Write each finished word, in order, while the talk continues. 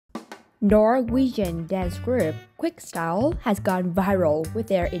Norwegian dance group Quick Style has gone viral with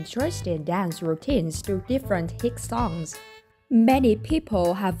their interesting dance routines to different hit songs. Many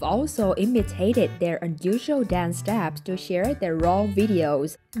people have also imitated their unusual dance steps to share their raw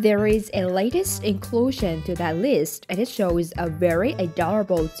videos. There is a latest inclusion to that list, and it shows a very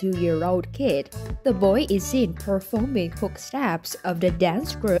adorable 2-year-old kid. The boy is seen performing hook steps of the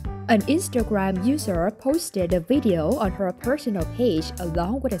dance group. An Instagram user posted a video on her personal page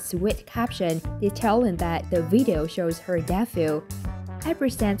along with a sweet caption detailing that the video shows her nephew. I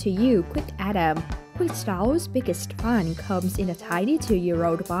present to you Quick Adam. Quick Style's biggest fan comes in a tiny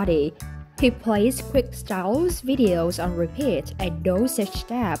 2-year-old body. He plays Quick Style's videos on repeat and knows each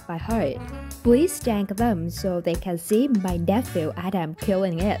step by heart. Please thank them so they can see my nephew Adam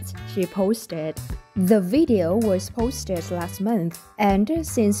killing it, she posted. The video was posted last month, and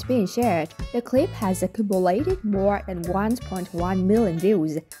since being shared, the clip has accumulated more than 1.1 million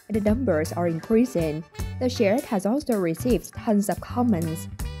views, and the numbers are increasing. The share has also received tons of comments.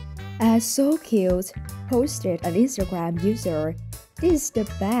 So cute, posted an Instagram user. This is the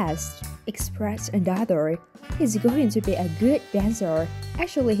best, expressed another. He's going to be a good dancer.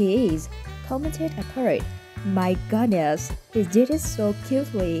 Actually he is, commented a third. My goodness, he did it so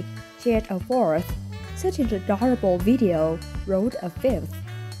cutely, shared a fourth. Such an adorable video, wrote a fifth.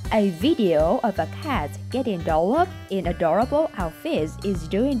 A video of a cat getting dolled up in adorable outfits is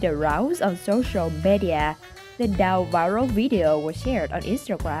doing the rounds on social media. The now viral video was shared on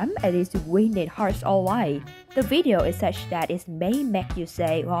Instagram and is winning hearts online. The video is such that it may make you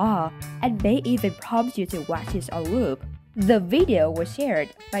say "wow" and may even prompt you to watch it on loop. The video was shared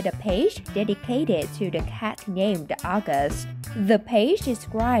by the page dedicated to the cat named August. The page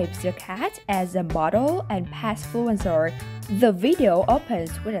describes the cat as a model and pastfluencer. The video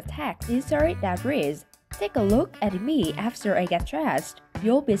opens with a text insert that reads, "Take a look at me after I get dressed.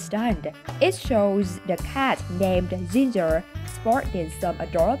 You'll be stunned." It shows the cat named Ginger sporting some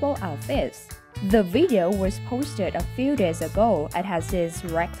adorable outfits. The video was posted a few days ago and has since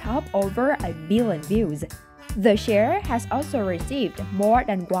racked up over 1 million views. The share has also received more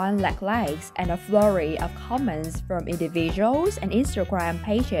than 1 lakh likes and a flurry of comments from individuals and Instagram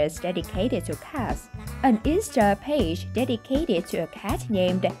pages dedicated to cats. An Insta page dedicated to a cat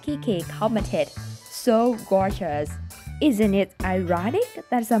named Kiki commented, "So gorgeous. Isn't it ironic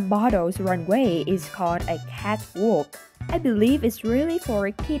that some model's runway is called a catwalk? I believe it's really for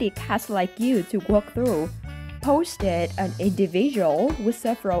kitty cats like you to walk through," posted an individual with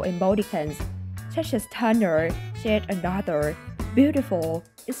several emoticons. "Such a stunner," shared another. "Beautiful,"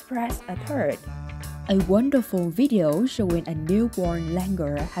 expressed a third. A wonderful video showing a newborn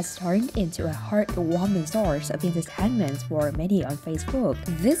langur has turned into a heartwarming source of entertainment for many on Facebook.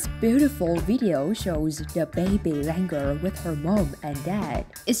 This beautiful video shows the baby langur with her mom and dad.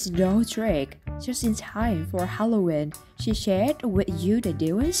 It's no trick. Just in time for Halloween, she shared with you the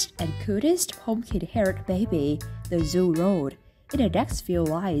newest and cutest pumpkin-haired baby, the zoo wrote. In the next few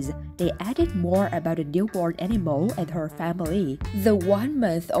lines, they added more about the newborn animal and her family. The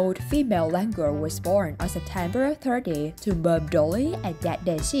 1-month-old female langur was born on September 30 to Mom Dolly and Dad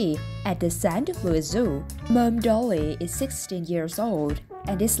Daisy at the St. Louis Zoo. Mom Dolly is 16 years old,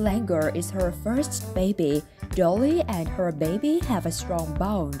 and this langur is her first baby. Dolly and her baby have a strong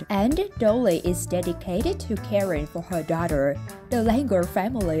bond, and Dolly is dedicated to caring for her daughter. The langur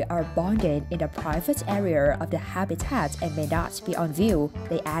family are bonded in a private area of the habitat and may not be on view,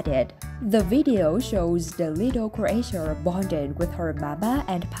 they added. The video shows the little creature bonding with her mama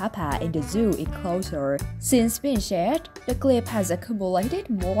and papa in the zoo enclosure. Since being shared, the clip has accumulated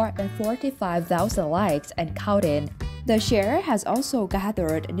more than 45,000 likes and counting. The share has also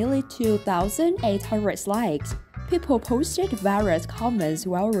gathered nearly 2,800 likes. People posted various comments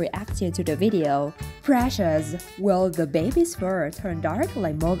while reacting to the video. "Precious, will the baby's fur turn dark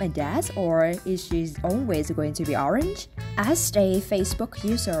like mom and dad's, or is she always going to be orange?" asked a Facebook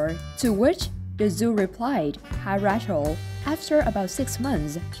user, to which the zoo replied, "Hi Rachel. After about 6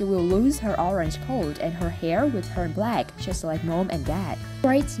 months, she will lose her orange coat and her hair will turn black, just like mom and dad."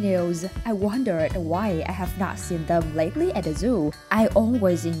 Great news! I wondered why I have not seen them lately at the zoo. I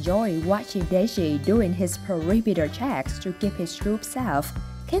always enjoy watching Daisy doing his perimeter checks to keep his troop safe.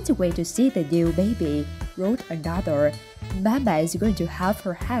 Can't wait to see the new baby, wrote another. Mama is going to have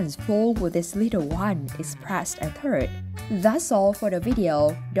her hands full with this little one, expressed a third. That's all for the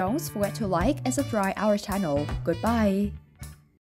video. Don't forget to like and subscribe our channel. Goodbye!